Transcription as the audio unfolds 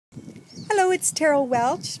Hello, it's Terrill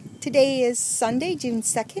Welch. Today is Sunday, June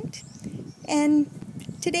 2nd, and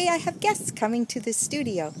today I have guests coming to the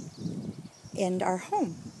studio and our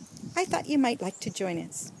home. I thought you might like to join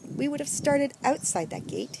us. We would have started outside that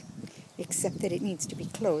gate, except that it needs to be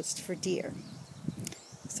closed for deer.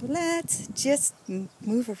 So let's just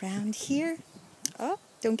move around here. Oh,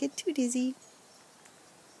 don't get too dizzy.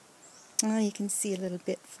 Oh, you can see a little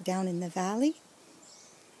bit down in the valley.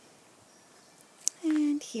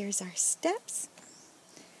 And here's our steps.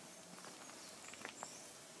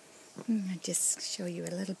 I'll just show you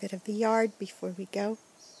a little bit of the yard before we go.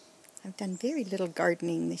 I've done very little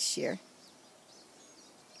gardening this year.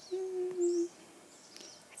 A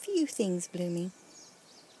few things blooming,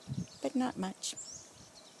 but not much.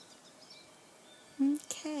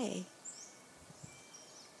 Okay.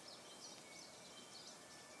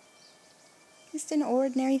 Just an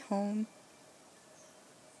ordinary home.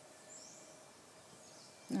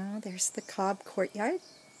 Oh, there's the cob courtyard.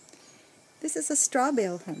 This is a straw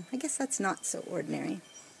bale home. I guess that's not so ordinary.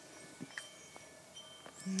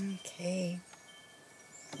 Okay.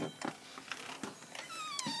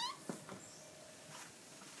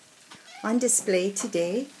 On display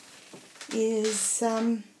today is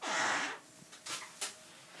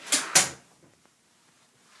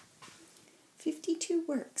 52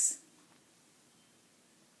 works.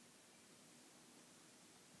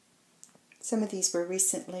 Some of these were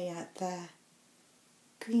recently at the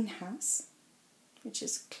greenhouse, which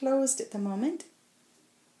is closed at the moment.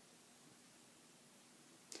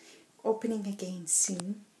 Opening again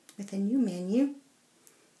soon with a new menu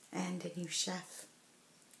and a new chef.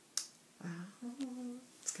 Oh,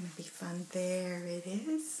 it's going to be fun. There it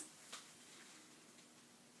is.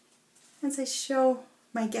 As I show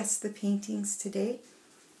my guests the paintings today,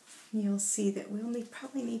 you'll see that we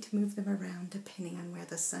probably need to move them around depending on where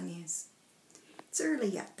the sun is. It's early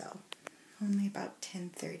yet though, only about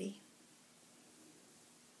 10:30.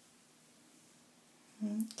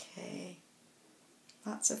 Okay,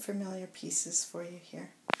 lots of familiar pieces for you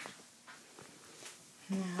here.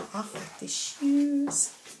 Now off with the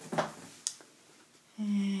shoes,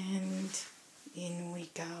 and in we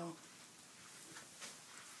go.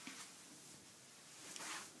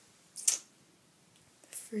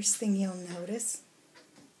 The first thing you'll notice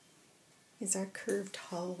is our curved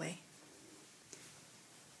hallway.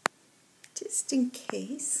 Just in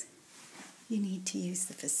case you need to use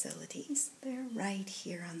the facilities, they're right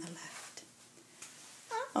here on the left.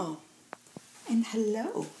 Oh, and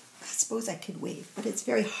hello. I suppose I could wave, but it's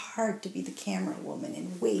very hard to be the camera woman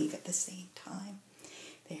and wave at the same time.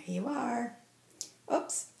 There you are.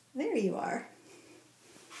 Oops, there you are.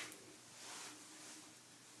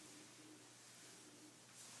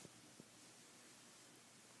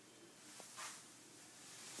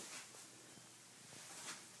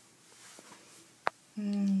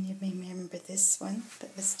 You may remember this one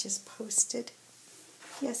that was just posted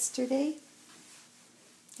yesterday.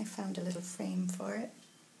 I found a little frame for it.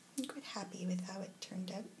 I'm quite happy with how it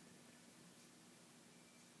turned out.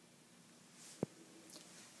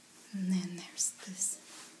 And then there's this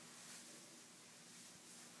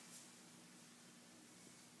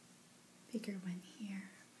bigger one here,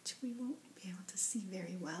 which we won't be able to see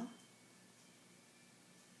very well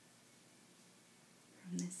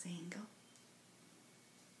from this angle.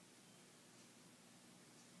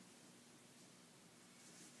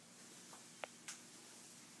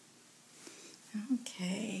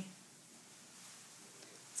 Okay,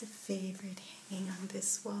 it's a favorite hanging on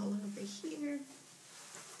this wall over here.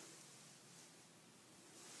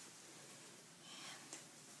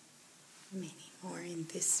 And many more in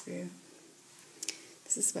this room.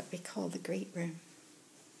 This is what we call the great room.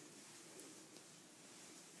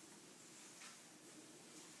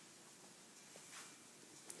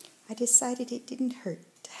 I decided it didn't hurt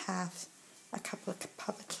to have a couple of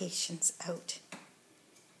publications out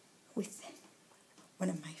with one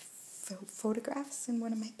of my photographs and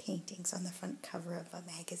one of my paintings on the front cover of a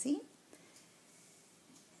magazine.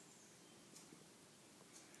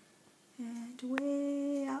 And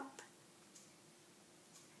way up,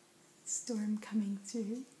 storm coming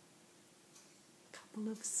through. A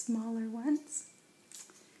couple of smaller ones.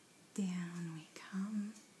 Down we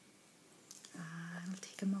come. It'll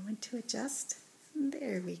take a moment to adjust. And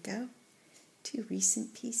there we go. 2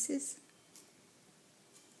 recent pieces.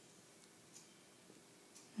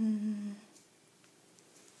 A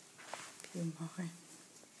few more.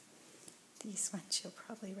 These ones you'll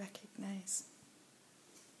probably recognize.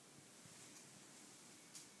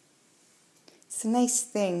 It's a nice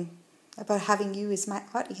thing about having you as my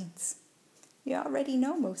audience. You already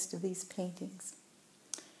know most of these paintings.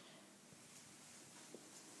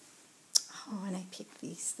 picked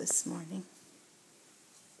these this morning.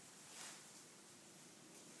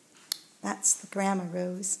 That's the grandma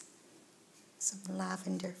rose, some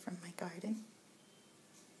lavender from my garden.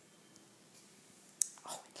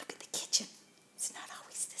 Oh, and look at the kitchen. It's not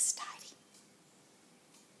always this tidy.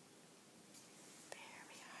 There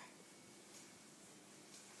we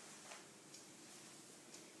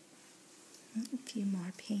are. A few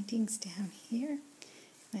more paintings down here.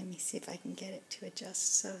 Let me see if I can get it to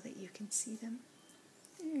adjust so that you can see them.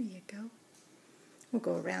 There you go. We'll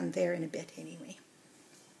go around there in a bit anyway.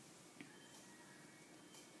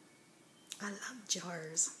 I love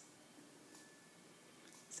jars.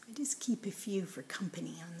 So I just keep a few for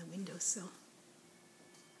company on the windowsill.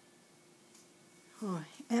 Oh,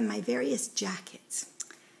 and my various jackets.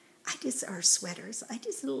 Or sweaters. I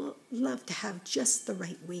just love to have just the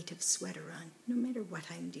right weight of sweater on, no matter what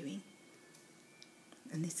I'm doing.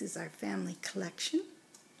 And this is our family collection.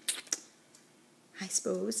 I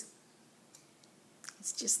suppose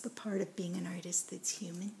it's just the part of being an artist that's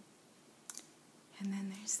human. And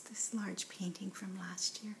then there's this large painting from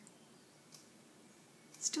last year.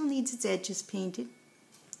 Still needs its edges painted.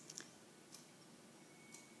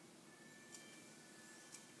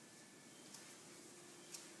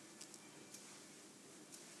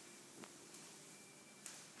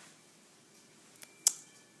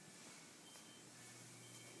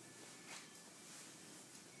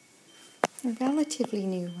 A relatively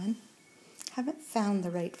new one. Haven't found the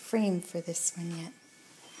right frame for this one yet.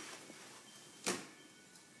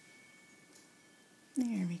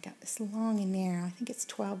 There we got this long and narrow. I think it's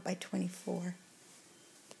 12 by 24.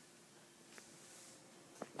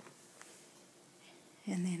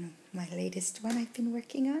 And then my latest one I've been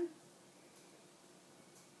working on.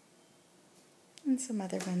 And some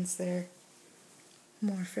other ones that are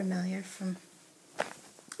more familiar from,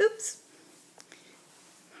 oops,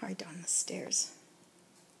 hard on the stairs.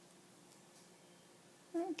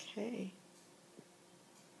 Okay.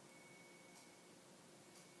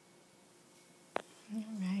 All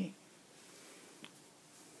right.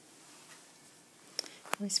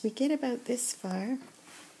 Of course, we get about this far,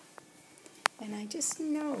 and I just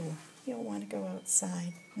know you'll want to go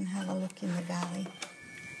outside and have a look in the valley.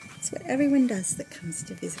 It's what everyone does that comes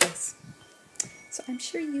to visit us. So I'm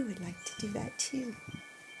sure you would like to do that too.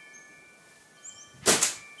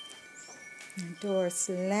 The door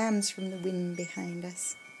slams from the wind behind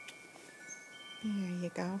us. There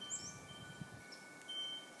you go.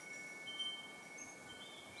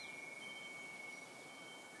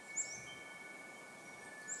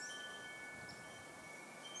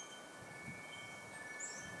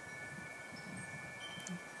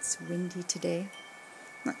 It's windy today.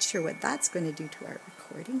 Not sure what that's going to do to our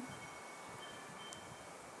recording.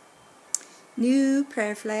 New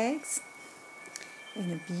prayer flags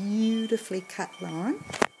and a beautifully cut lawn.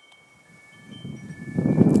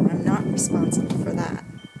 I'm not responsible for that.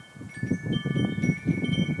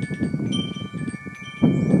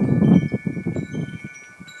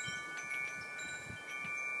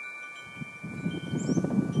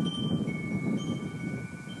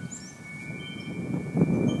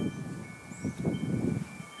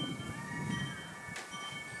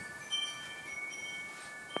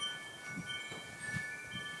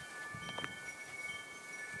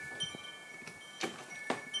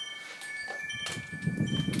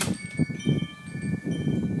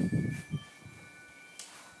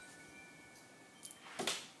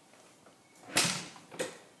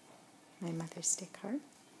 My Mother's Day card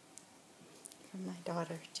from my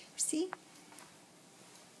daughter Josie.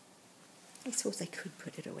 I suppose I could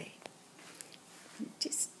put it away. It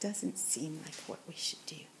just doesn't seem like what we should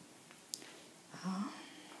do.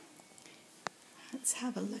 Let's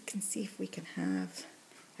have a look and see if we can have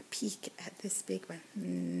a peek at this big one.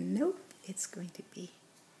 Nope, it's going to be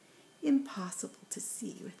impossible to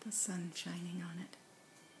see with the sun shining on it.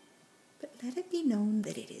 But let it be known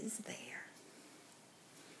that it is there.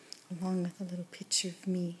 Along with a little picture of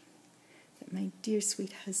me that my dear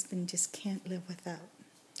sweet husband just can't live without.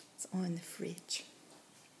 It's on the fridge.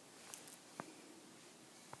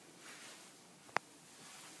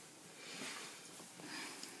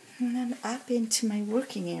 And then up into my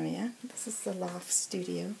working area. This is the loft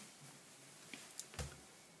studio.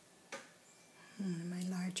 One of my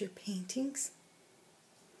larger paintings.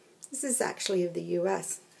 This is actually of the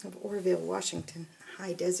U.S., of Orville, Washington,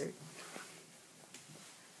 high desert,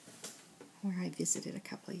 where I visited a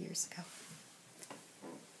couple of years ago.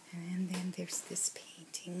 And then there's this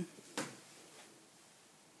painting,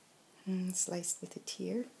 sliced with a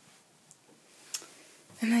tear.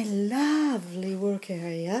 And my lovely work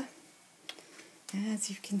area. As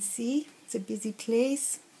you can see, it's a busy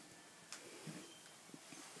place.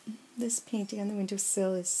 This painting on the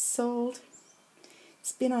windowsill is sold.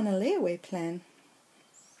 It's been on a layaway plan.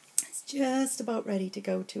 It's just about ready to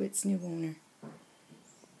go to its new owner.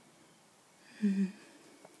 Another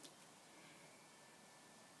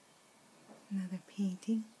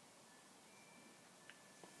painting.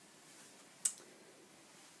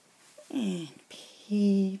 And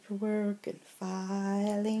paperwork and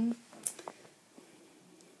filing.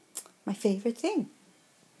 My favorite thing.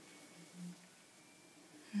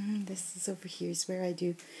 This is over here is where I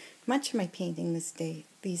do much of my painting these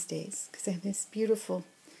days, because I have this beautiful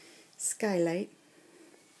skylight.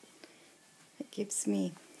 It gives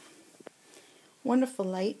me wonderful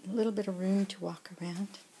light, a little bit of room to walk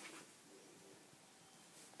around.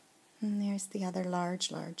 And there's the other large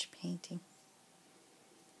painting.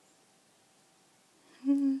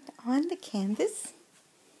 On the canvas,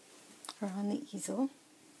 or on the easel,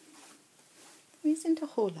 there isn't a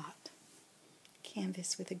whole lot.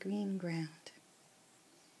 Canvas with a green ground.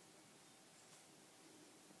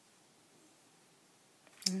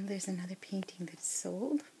 And there's another painting that's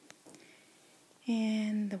sold.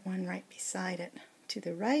 And the one right beside it to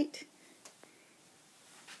the right.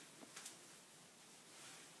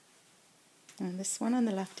 And this one on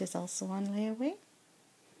the left is also on layaway.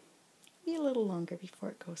 Be a little longer before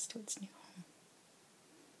it goes to its new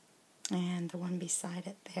home. And the one beside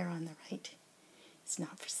it there on the right is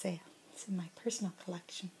not for sale. It's in my personal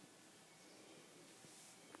collection.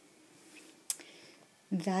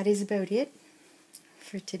 That is about it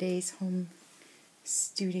for today's home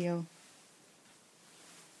studio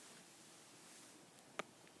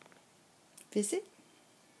visit.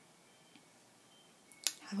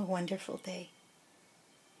 Have a wonderful day.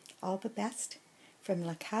 All the best from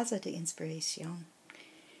La Casa de Inspiration,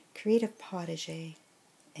 Creative Potager,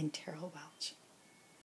 and Terrill Welch.